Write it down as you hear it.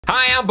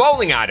Hi, I'm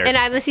Bowling Otter. And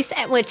I'm Lissy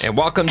Sandwich. And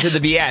welcome to the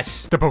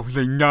BS. The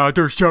Bowling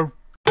Otter Show.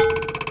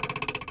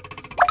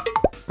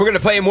 We're going to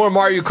play more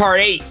Mario Kart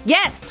 8.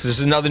 Yes. This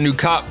is another new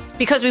cup.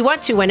 Because we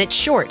want to when it's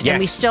short. Yes. And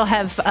we still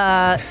have,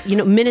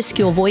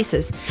 minuscule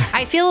voices.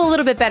 I feel a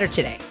little bit better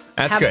today.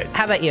 That's good.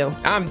 How about you?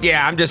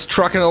 I'm just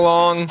trucking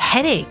along.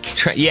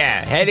 Headaches.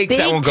 Headaches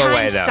that won't go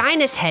away, though.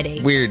 Sinus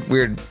headaches. Weird.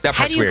 That part's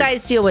How do you weird.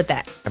 guys deal with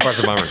that? That part's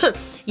a bummer.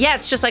 Yeah,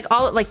 it's just like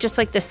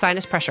this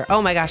sinus pressure.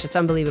 Oh my gosh, it's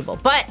unbelievable.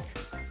 But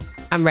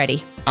I'm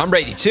ready. I'm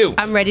ready, too.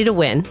 I'm ready to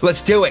win.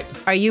 Let's do it.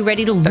 Are you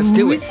ready to lose? Let's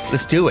do it.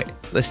 Let's do it.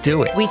 Let's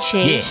do it. We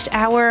changed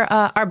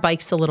our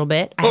bikes a little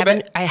bit.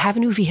 I have a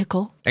new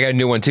vehicle. I got a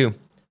new one, too.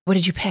 What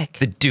did you pick?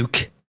 The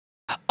Duke.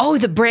 Oh,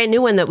 the brand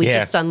new one that we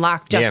just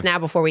unlocked now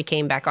before we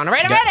came back on. All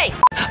right, I'm ready.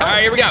 All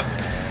right, here we go.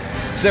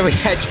 So we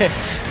had to.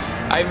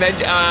 I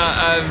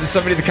mentioned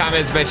somebody in the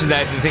comments mentioned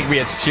that I think we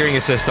had steering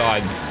assist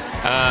on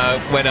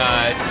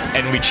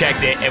and we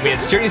checked it, and we had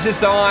steering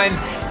assist on,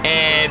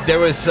 and there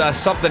was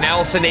something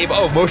else enabled.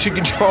 Oh, motion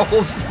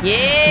controls.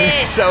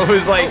 Yeah. So it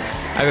was like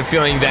I have a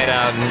feeling that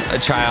a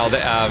child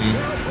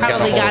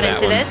probably got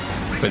into this.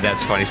 But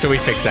that's funny. So we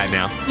fixed that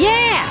now.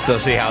 Yeah. So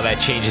see how that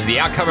changes the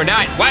outcome or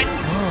not. What?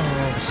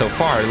 So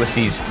far,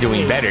 Lissy's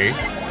doing better.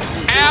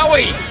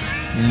 Owie!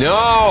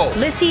 No!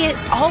 Lissy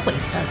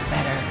always does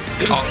better.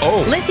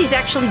 Oh. Lissy's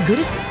actually good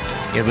at this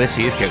game. Yeah,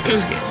 Lissy is good at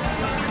this game.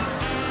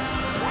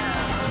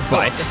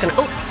 But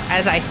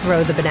as I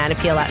throw the banana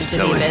peel out into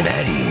the abyss. So is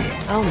Matty.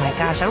 Oh my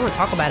gosh, I don't want to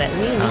talk about it.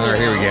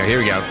 Here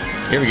we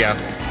go.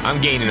 I'm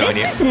gaining on you.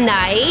 This is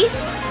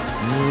nice.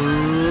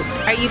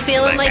 Are you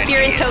feeling like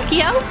you're in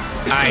Tokyo?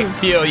 I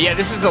feel,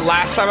 this is the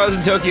last time I was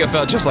in Tokyo.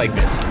 Felt just like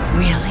this.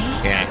 Really?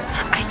 Yeah.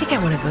 I think I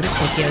want to go to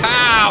Tokyo.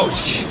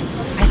 Ouch!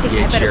 I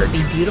bet it would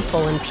be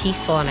beautiful and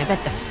peaceful, and I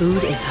bet the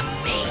food is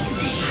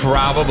amazing.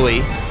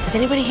 Probably. Has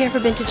anybody here ever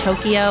been to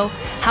Tokyo?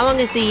 How long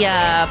is the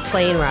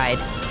plane ride?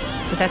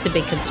 Because that's a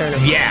big concern of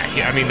mine.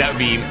 Yeah, I mean, that would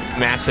be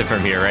massive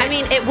from here, right? I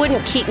mean, it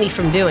wouldn't keep me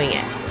from doing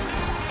it.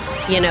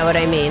 You know what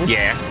I mean?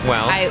 Yeah,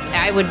 well.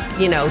 I would,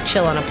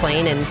 chill on a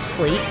plane and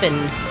sleep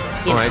and,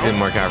 I didn't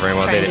work out very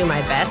well, try did to it? do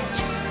my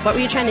best. What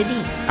were you trying to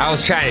do? I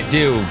was trying to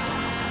do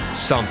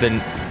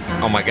something.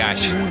 Oh my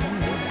gosh.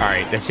 All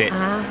right, that's it.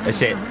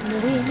 That's it.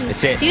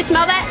 That's it. Do you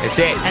smell that? That's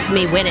it. That's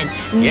me winning.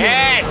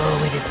 Yes!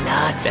 No, it is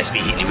not. That's me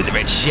hitting you with the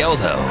red shell,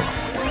 though.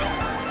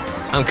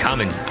 I'm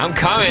coming,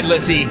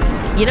 Lissy.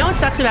 You know what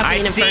sucks about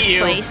being in first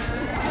place?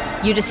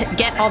 You just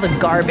get all the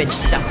garbage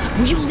stuff.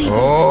 Will you leave?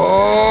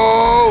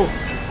 Oh,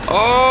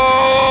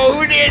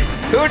 who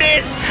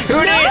this?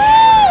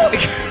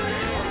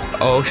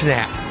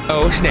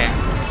 Oh,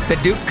 snap. The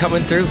Duke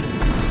coming through.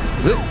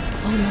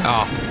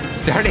 Oh,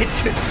 darn it.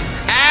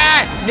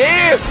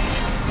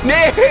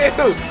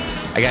 No.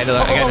 I got another.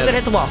 I'm gonna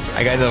hit the wall.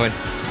 I got another one.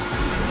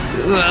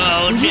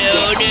 Oh,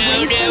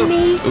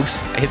 no.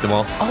 Oops, I hit the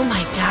wall. Oh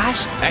my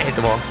gosh. I hit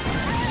the wall.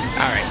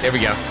 All right, there we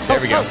go.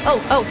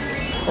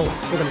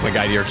 Oh my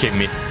God, you're kidding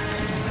me.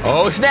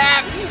 Oh,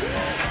 snap.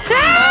 No.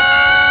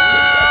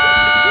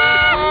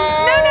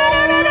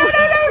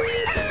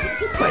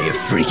 By your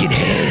freaking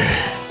hair.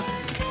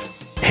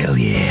 Hell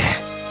yeah.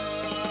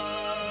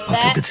 Off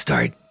to a good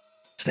start.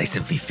 It's nice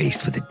to be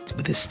faced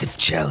with a stiff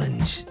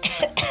challenge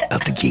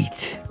out the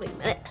gate. Wait a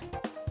minute.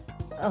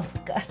 Oh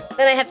God.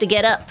 Then I have to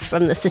get up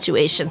from the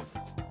situation.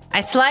 I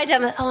slide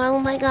down the. Oh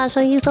my gosh,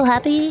 are you so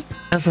happy?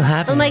 I'm so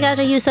happy. Oh my gosh,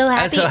 are you so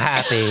happy? I'm so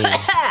happy.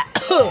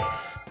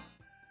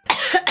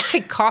 I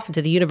cough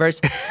into the universe.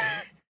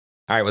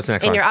 All right, what's the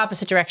next In one? your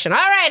opposite direction. All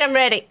right, I'm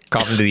ready.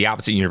 Cough into the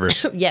opposite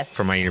universe. Yes.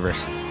 From my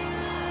universe.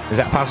 Is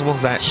that possible?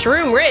 Is that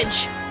Shroom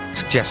Ridge?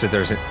 suggested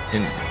there's in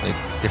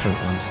different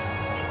ones?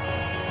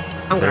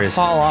 I'm going to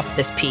fall off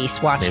this piece.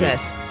 Watch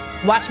this.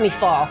 Watch me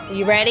fall.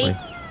 You ready?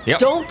 Yep.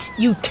 Don't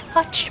you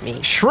touch me.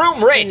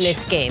 Shroom Ridge. In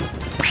this game.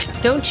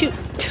 Don't you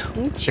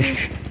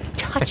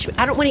touch me.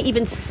 I don't want to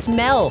even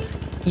smell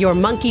your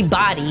monkey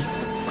body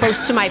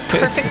close to my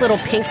perfect little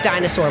pink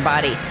dinosaur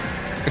body.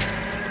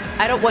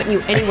 I don't want you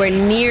anywhere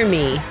near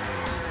me.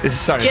 This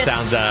sort of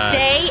sounds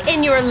stay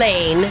in your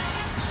lane.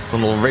 A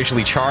little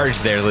racially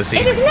charged there, Lissy.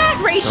 It is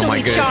not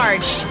racially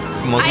charged.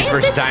 Monkeys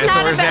versus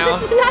dinosaurs now?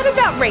 This is not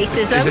about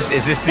racism.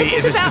 Is this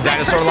the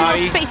dinosaur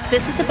lobby? Space.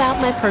 This is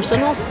about my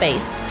personal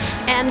space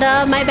and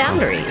my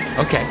boundaries.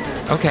 Okay.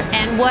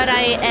 And what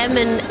I am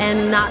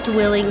and not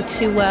willing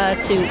to.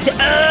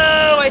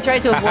 Oh! I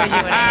tried to avoid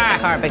you when I hit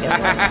the car because.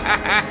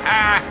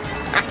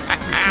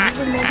 Do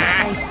you remember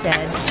I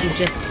said to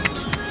just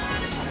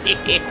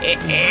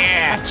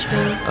touch me?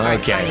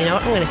 Okay. Fine. You know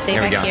what? I'm going to stay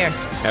back here.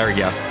 There we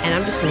go. And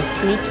I'm just going to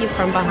sneak you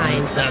from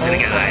behind. I'm going to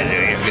get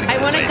I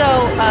want to go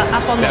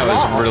up on the wall.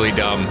 That was really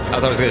dumb. I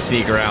thought I was going to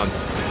sneak around.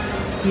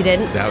 You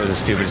didn't? That was the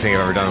stupidest thing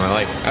I've ever done in my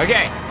life.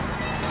 Okay.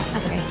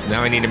 That's okay.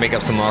 Now I need to make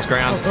up some lost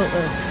ground.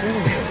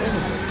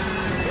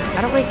 I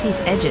don't like these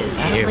edges.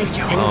 I don't like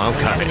anything. I'm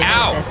coming.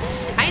 Ow! Like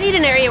I need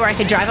an area where I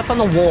could drive up on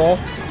the wall.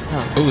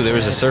 Oh. Ooh, there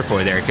was a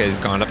surfboard there. Could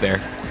have gone up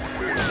there.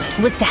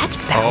 Was that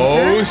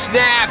Bowser? Oh,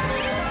 snap!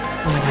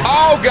 Oh, my God.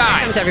 Oh,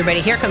 God!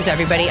 Here comes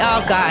everybody.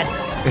 Oh, God.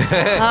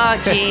 Oh,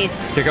 jeez.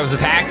 Here comes the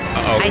pack.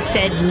 Uh-oh. I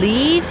said,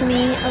 leave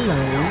me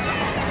alone.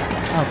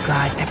 Oh,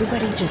 God.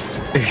 Everybody just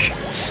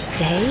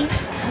stay alone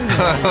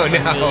Oh,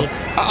 from no. me.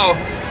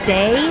 Uh-oh.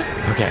 Stay.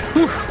 Okay.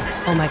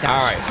 Oh, my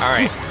gosh. All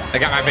right. I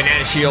got my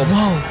banana shield.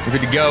 Whoa. We're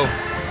good to go.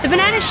 The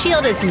banana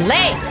shield is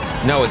lame.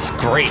 No, it's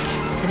great.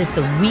 It is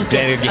the weakest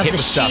Then if you of hit the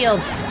with stuff.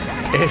 shields.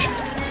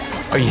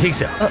 Oh, you think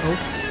so?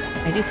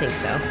 Uh-oh. I do think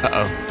so.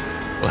 Uh-oh.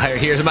 Well,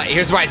 here's what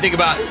I think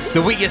about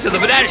the weakness of the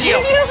banana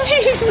shield.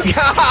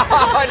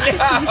 Oh,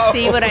 no. You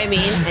see what I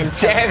mean? And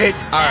Toad. Damn it.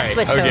 All That's right.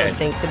 what Toad Okay.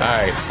 thinks about.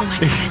 All right. Oh, my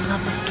God. I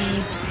love this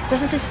game.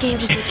 Doesn't this game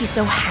just make you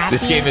so happy?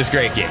 This game is a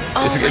great game.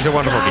 Oh, It's a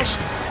wonderful gosh.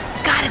 game.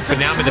 God, it's But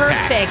now I'm in the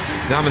pack.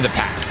 perfect. Now I'm in the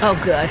pack. Oh,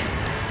 good.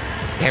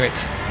 Damn it.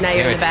 Now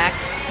you're Damn in the it. back.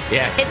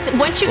 Yeah. It's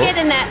once you get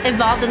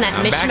involved in that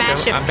I'm back,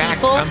 mishmash though. of I'm back.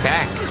 people. I'm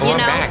back. Oh, You I'm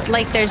know, back.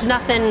 like there's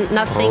nothing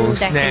Oh, that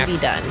snap. can be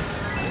done.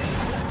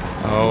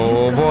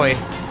 Oh boy.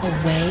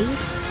 Away.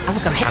 Oh,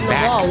 look, I'm hitting I'm the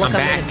back. wall. Look, I'm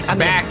back. I'm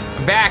back.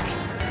 I'm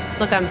back.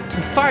 Look, I'm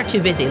far too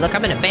busy. Look,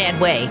 I'm in a bad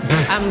way.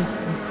 I'm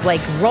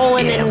like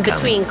rolling Yeah, in I'm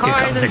between coming.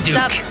 Here cars comes and the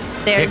Duke.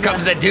 stuff. There's Here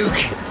comes the Duke.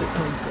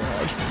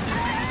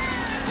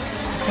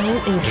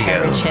 Don't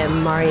encourage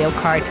him, Mario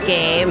Kart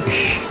game.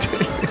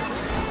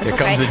 Here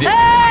comes the Duke.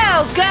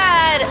 Oh,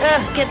 God!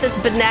 Ugh, get this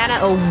banana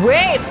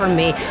away from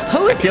me.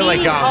 Who is feel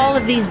eating like, all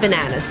of these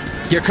bananas?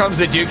 Here comes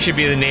the Duke should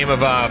be the name of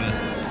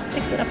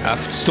Pick it up.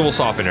 stool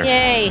softener.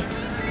 Yay.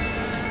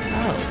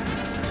 Oh.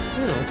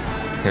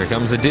 Ooh. Here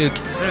comes the Duke.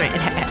 All right.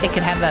 It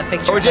could have a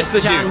picture Or just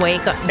of the John Duke. Wayne.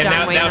 And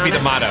that would be the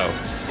on it. motto.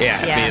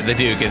 Yeah. The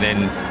Duke, and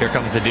then here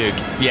comes the Duke.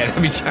 Yeah,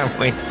 that'd be John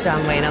Wayne.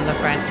 John Wayne on the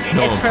front.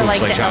 No It's one for poops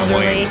like like the John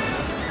elderly. Wayne.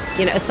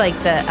 You know, it's like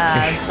the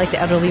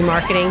elderly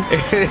marketing,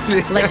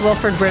 like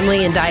Wilford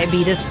Brimley and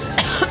diabetes.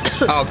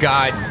 Oh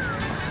God,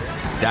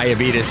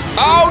 diabetes.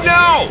 Oh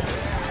no!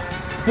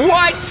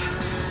 What?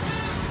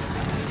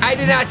 I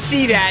did not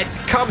see that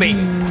coming.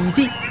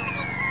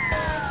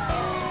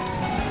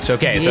 It's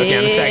okay. It's okay.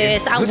 I'm in second.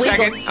 Yes, I'm in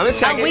second. I'm in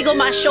second. I'll wiggle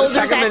my shoulders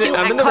Second at minute. you.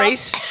 I'm I in the cough.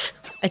 race.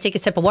 I take a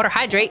sip of water.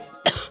 Hydrate.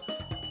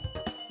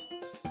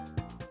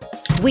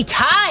 We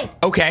tied.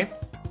 Okay.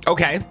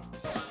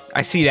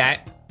 I see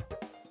that.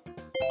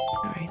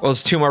 All right. Well,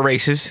 it's 2 more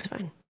races It's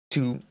fine.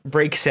 to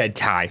break said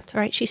tie. It's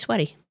all right. She's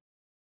sweaty.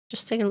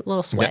 Just taking a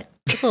little sweat.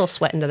 Just a little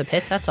sweat into the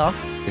pits. That's all.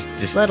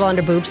 Just Little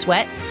under boob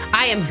sweat.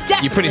 I am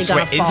definitely you putting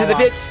gonna sweat into fall the off.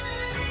 pits?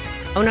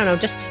 Oh no,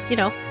 just a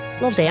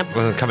little damp.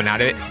 Wasn't coming out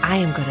of it. I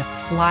am gonna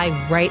fly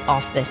right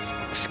off this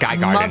Sky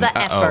Garden. mother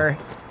effer.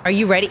 Are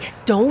you ready?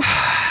 Don't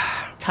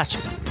touch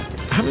me.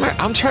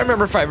 I'm trying to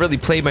remember if I really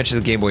played much of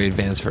the Game Boy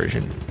Advance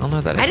version. I don't know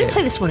that I I didn't did.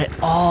 play this one at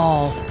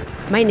all.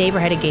 My neighbor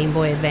had a Game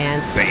Boy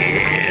Advance. and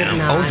I did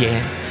not.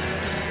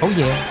 Oh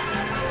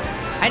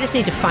yeah. I just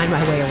need to find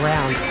my way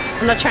around.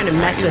 I'm not trying to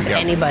mess Here we with go.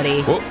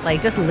 anybody. Whoop.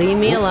 Like, just leave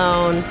me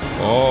alone.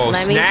 Oh,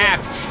 Let me snap.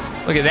 just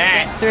Look at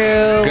that. Get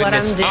through what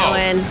I'm Goodness.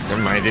 doing. Oh,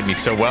 never mind. It did me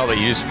so well that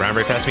you just ran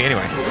right past me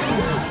anyway.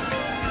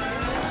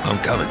 I'm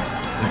coming.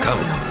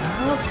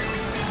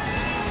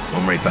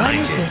 I'm right What behind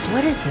is you. this?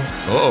 What is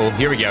this? Oh,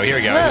 here we go.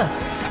 Ugh.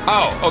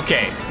 Oh,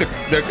 okay.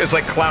 It's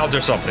like clouds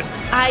or something.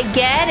 I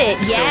get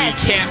it. So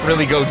Yes. you can't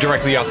really go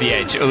directly off the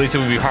edge. At least it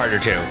would be harder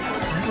to.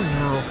 I don't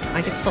know.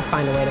 I could still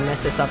find a way to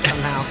mess this up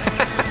somehow.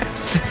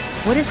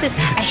 What is this?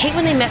 I hate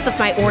when they mess with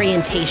my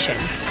orientation.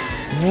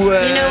 Whoa.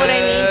 You know what I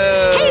mean?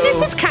 Hey,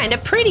 this is kind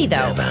of pretty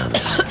though.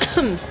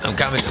 I'm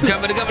coming.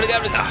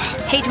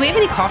 Ah. Hey, do we have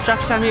any cough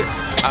drops on here?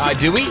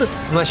 Do we?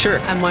 I'm not sure.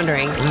 I'm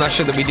wondering. I'm not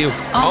sure that we do.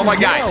 Oh, my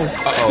God. No.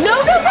 Uh-oh.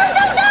 No.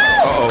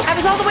 Uh-oh. I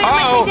was all the way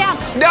down.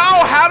 No,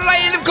 how did I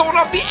end up going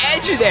off the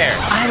edge there?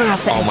 I went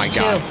off the Oh edge my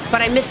God. too,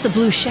 but I missed the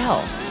blue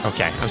shell.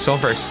 Okay, I'm still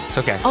in first. It's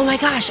okay. Oh my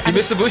gosh! You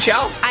missed the blue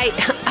shell? I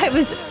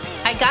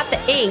got the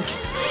ink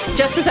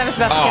just as I was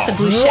about to get the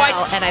blue what?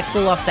 shell, and I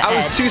flew off the I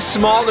edge. was too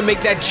small to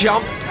make that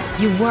jump.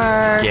 You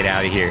were. Get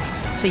out of here.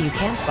 So you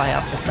can fly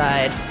off the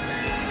side.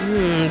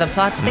 The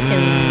plot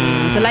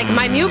thickens. Like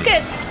my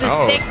mucus is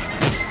Oh. thick.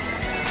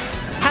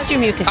 How's your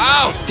mucus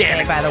Oh, thick damn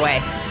today, it. by the way?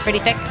 Pretty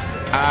thick?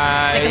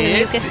 in the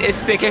mucus?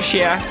 It's thickish,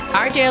 yeah.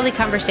 Our daily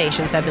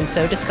conversations have been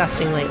so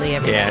disgusting lately,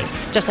 everybody.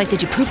 Yeah. Just like,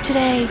 did you poop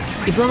today?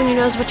 You blowing your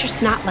nose? What's your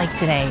snot like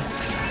today?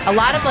 A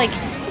lot of like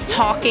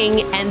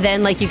talking, and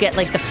then like you get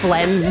like the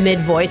phlegm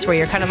mid-voice where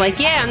you're kind of like,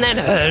 yeah, and then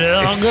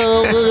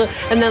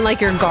and then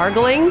like you're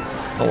gargling.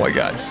 Oh my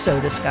God. So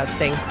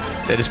disgusting.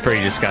 That is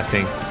pretty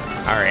disgusting.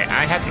 All right,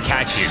 I have to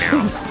catch you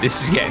now.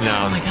 This is getting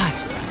Oh my gosh.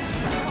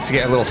 This is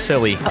getting a little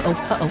silly.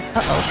 Uh-oh.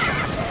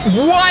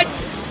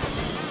 What?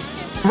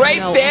 Right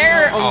No,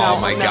 there? no, Oh, no,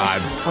 my no. God.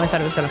 Oh, I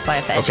thought it was going to fly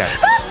off the edge. Okay.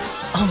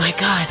 Oh my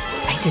God.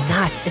 I did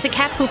not. Is a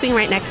cat pooping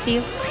right next to you?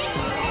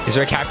 Is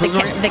there a cat poop?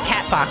 The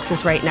cat box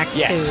is right next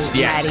Yes, to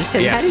yes,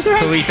 Matty. yes. Matty's right.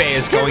 Felipe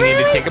is going in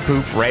to take a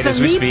poop right as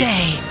we speak.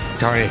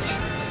 Darn it.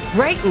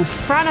 Right in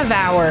front of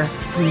our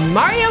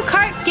Mario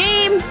Kart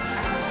game.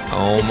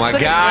 Oh This my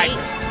couldn't God. wait.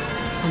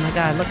 Oh my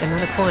God, look,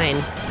 another coin.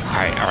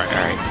 All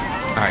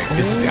right.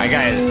 This is, I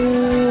got it.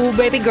 Ooh,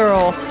 baby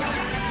girl.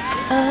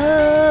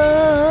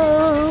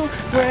 Oh,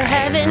 we're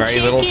having Very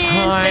chicken little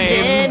time for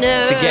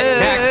dinner. to get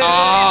back.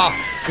 Oh,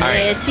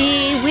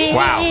 Lissy wins.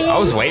 Wow, I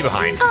was way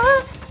behind.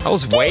 I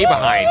was way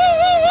behind.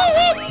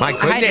 My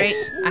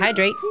goodness. I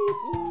hydrate.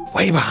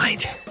 Way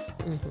behind.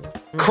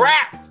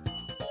 Crap!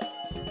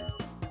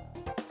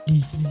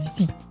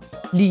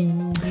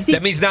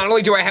 That means not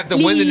only do I have to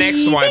win the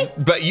next one,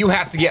 but you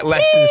have to get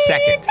less than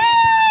second.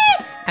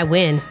 I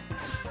win.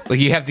 Like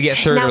you have to get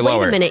third or lower. Now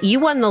wait a minute. You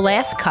won the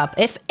last cup.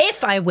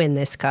 If I win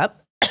this cup.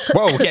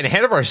 Whoa, we're getting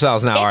ahead of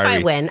ourselves now, If are we? I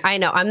win, I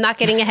know. I'm not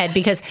getting ahead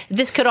because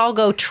this could all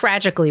go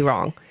tragically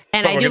wrong.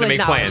 And I do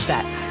acknowledge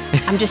that.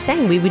 I'm just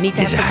saying we would need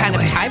to have some kind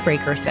of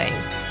tiebreaker thing.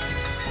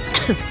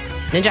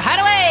 Ninja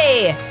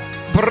Hideaway!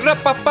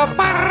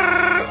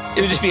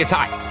 It would just be a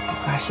tie.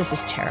 Oh gosh, this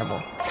is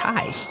terrible.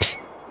 Tie.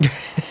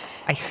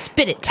 I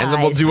spit at ties. And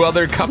then we'll do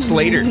other cups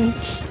later.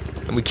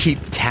 And we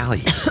keep the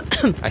tally.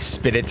 I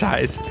spit at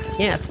ties.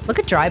 Yes. Look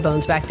at Dry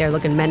Bones back there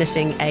looking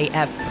menacing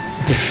AF.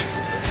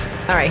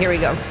 All right, here we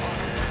go.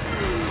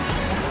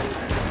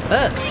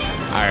 Ugh.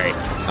 All right,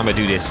 I'm gonna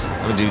do this.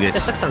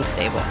 This looks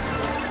unstable.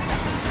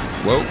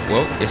 Whoa,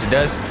 yes it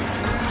does.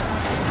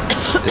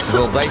 This is a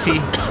little dicey.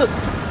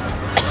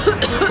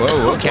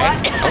 Whoa,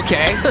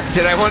 okay.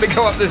 Did I want to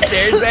go up the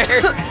stairs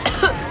there?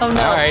 Oh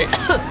no. All right.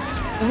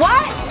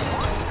 What?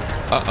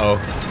 Uh-oh.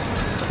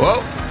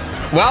 Whoa.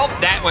 Well,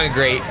 that went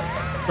great.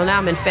 Well, now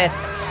I'm in 5th.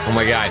 Oh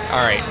my God.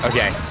 All right,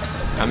 okay.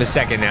 I'm in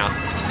 2nd now.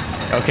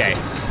 Okay.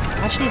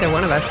 Watch neither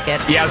one of us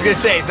get. Yeah, I was gonna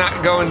say, it's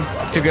not going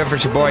too good for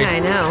your boy. I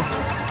know.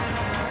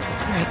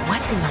 All right,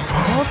 what in the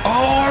world?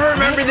 Oh, I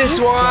remember this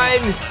one.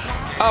 This?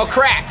 Oh,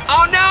 crap.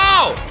 Oh,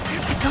 no. Where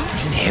am I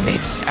going? Damn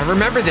it. I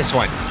remember this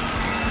one.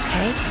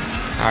 Okay.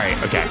 All right,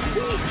 okay.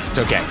 It's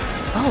okay.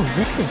 Oh,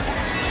 this is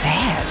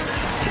bad.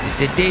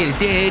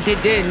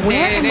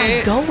 Where am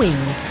I going?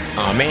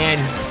 Oh, man.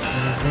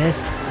 What is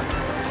this?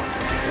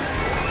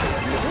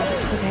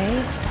 Okay.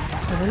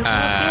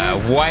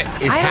 What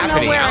is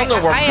happening? I don't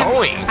know where I'm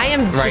going. I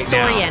am right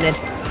disoriented.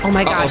 Now. Oh,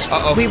 my gosh.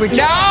 We were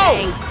just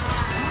saying.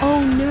 Oh,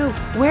 no.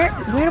 Where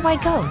do I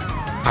go?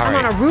 I'm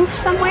on a roof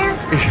somewhere?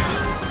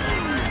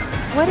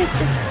 What is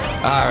this?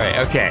 All right,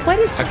 okay. What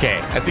is this? Okay,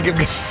 I think I'm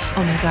good.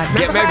 Oh my God.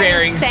 Get my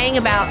bearings. Saying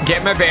about.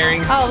 Get my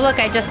bearings. Oh, look,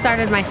 I just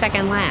started my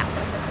 2nd lap.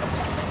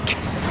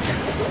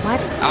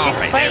 What? All 6th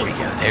right, place.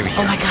 There we go.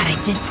 Oh my God, I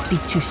did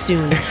speak too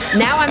soon.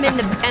 Now I'm in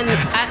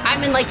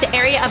I'm in like the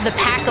area of the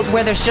pack of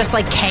where there's just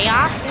like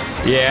chaos.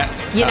 Yeah.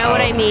 You know what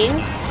I mean?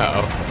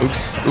 Uh-oh.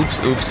 Oops.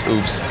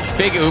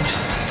 Big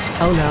oops.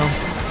 Oh no.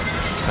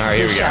 All right,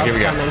 here we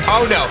go. Coming.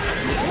 Oh no.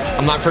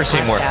 I'm not first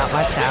anymore.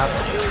 Watch out.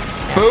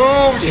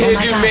 Boom! Hit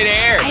you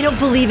midair. I don't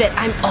believe it.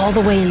 I'm all the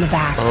way in the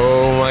back.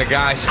 Oh my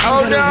gosh.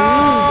 I'm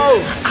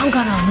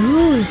gonna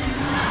lose.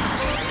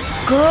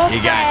 Girlfriend.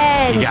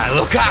 You got a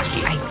little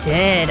cocky. I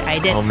did.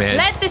 Oh man.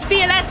 Let this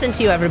be a lesson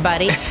to you,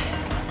 everybody.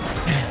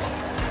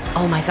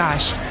 Oh my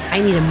gosh. I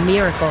need a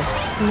miracle.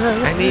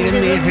 I need a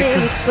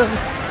miracle.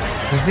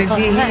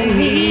 All I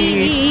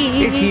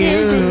need is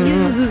you.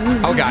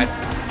 Oh God.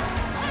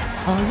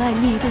 All I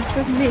need is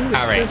a miracle.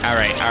 All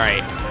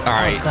right.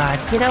 Oh God.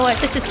 You know what?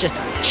 This is just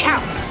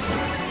chouse.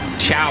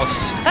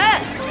 Chouse. Ah!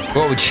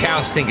 What would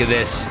Chouse think of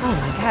this? Oh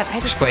my God.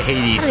 I just play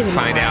Hades and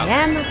find out.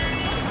 I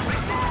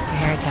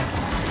Here I go.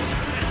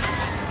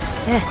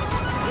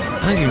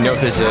 I don't even know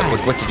if there's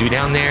what to do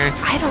down there.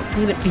 I don't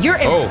even. You're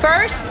in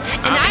 1st,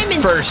 and I'm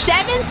in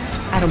 7th.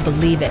 I don't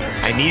believe it.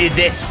 I needed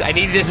this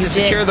to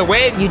secure the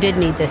win. You did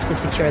need this to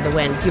secure the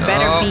win. You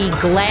better be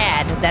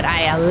glad that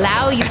I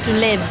allow you to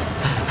live.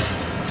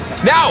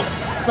 No!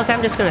 Look,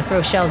 I'm just going to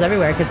throw shells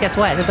everywhere, because guess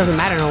what? It doesn't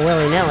matter no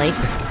willy-nilly.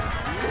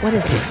 What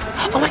is this?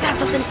 Oh my God,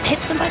 something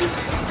hit somebody?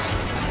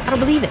 I don't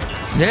believe it.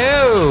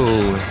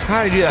 No!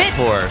 How did I do that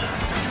for?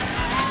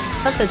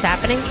 Something's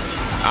happening.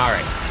 All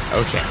right.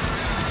 Okay.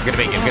 I'm gonna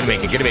make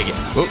it.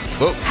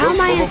 Whoa. How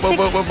am I in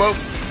 6th?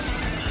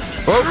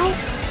 Whoa.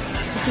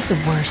 This is the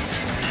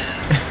worst.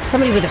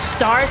 Somebody with the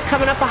stars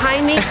coming up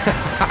behind me.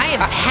 I am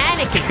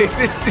panicking.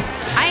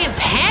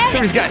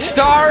 Somebody's got a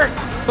star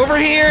over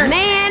here.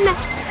 Man.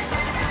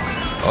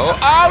 Oh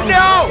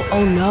no!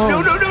 Oh no. No.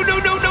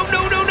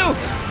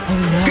 Oh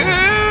no.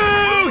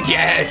 Go!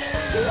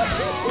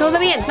 Yes. No,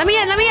 let me in.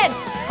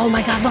 Oh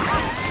my God, look.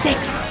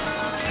 6.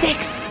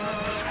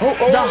 The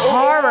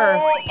horror.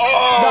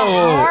 The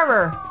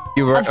horror.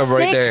 You were right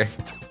 6. there.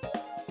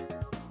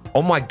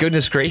 Oh my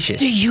goodness gracious.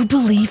 Do you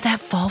believe that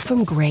fall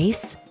from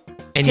grace?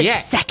 And to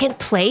yet, 2nd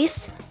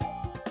place?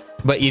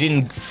 But you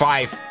didn't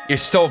 5. You're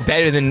still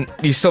better than,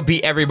 you still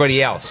beat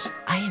everybody else.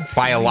 I am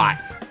by a lot.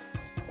 furious.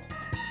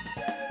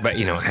 But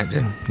I had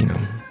to,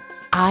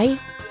 I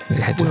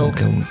will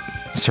go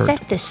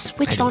set this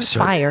switch on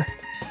fire.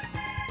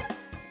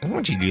 Why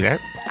would you do that?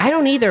 I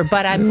don't either,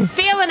 but I'm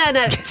feeling in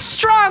a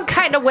strong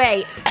kind of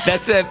way.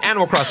 That's an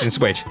Animal Crossing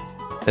switch.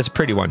 That's a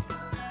pretty one.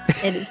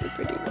 It is a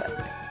pretty one.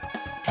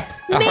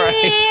 All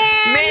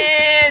right.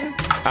 Man!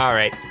 All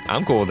right.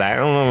 I'm cool with that. I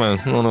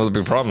don't know what the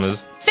big problem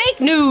is. Fake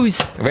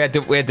news! We had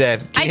to hit the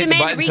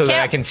button so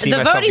that I can see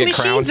myself get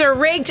crowned. The voting machines are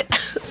rigged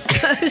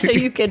so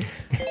you can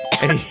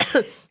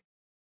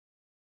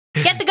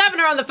get the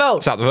governor on the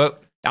phone. Stop the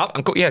vote.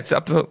 I'm cool. Yeah,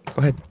 stop the vote. Go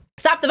ahead.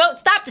 Stop the vote.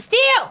 Stop the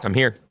steal. I'm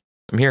here.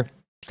 I'm here.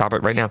 Stop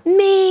it right now.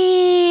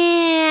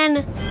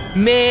 Man.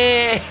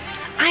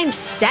 I'm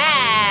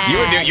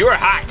sad. You were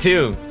hot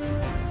too.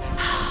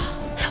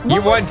 You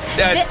won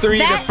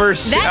 3 of the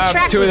first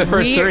 2 of the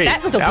first 3.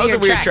 That was a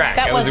weird track.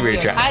 That was a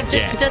weird track. I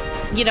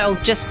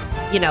just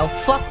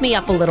fluff me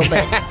up a little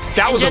bit.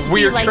 That was a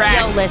weird track.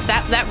 Yo, Liz,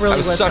 that really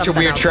was such a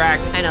weird track.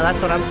 I know,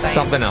 that's what I'm saying.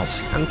 Something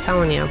else. I'm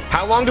telling you.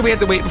 How long do we have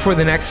to wait before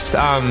the next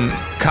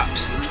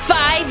cups?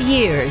 5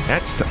 years.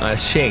 That's a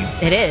shame.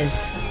 It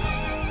is.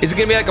 Is it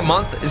gonna be like a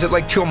month? Is it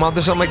like 2 a month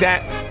or something like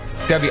that?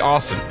 That'd be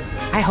awesome.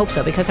 I hope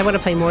so, because I want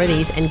to play more of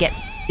these and get,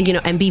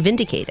 and be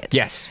vindicated.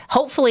 Yes.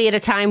 Hopefully at a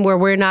time where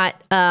we're not,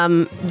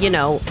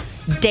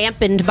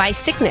 dampened by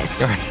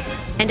sickness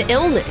and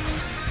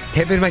illness.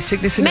 Dampened by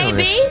sickness and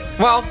illness. Maybe.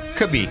 Well,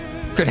 could be.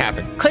 Could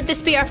happen. Could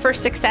this be our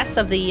first success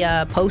of the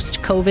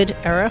post-COVID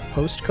era?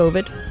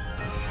 Post-COVID?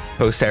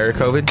 Post-era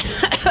COVID?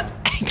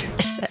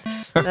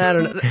 I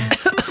don't know.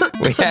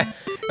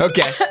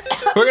 Okay.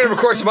 We're going to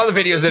record some other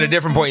videos at a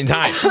different point in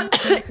time.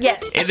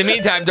 Yes. In the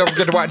meantime, don't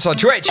forget to watch us on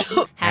Twitch.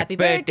 Happy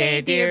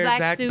birthday, dear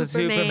Black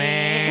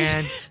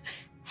Superman.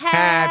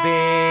 Happy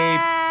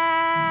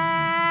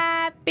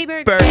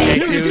birthday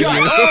to you.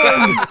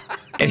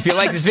 And if you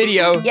like this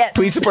video,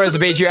 please support us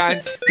on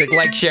Patreon. Click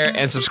like, share,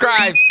 and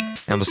subscribe.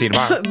 And we'll see you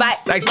tomorrow. Bye.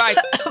 Thanks, bye.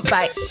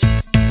 Bye.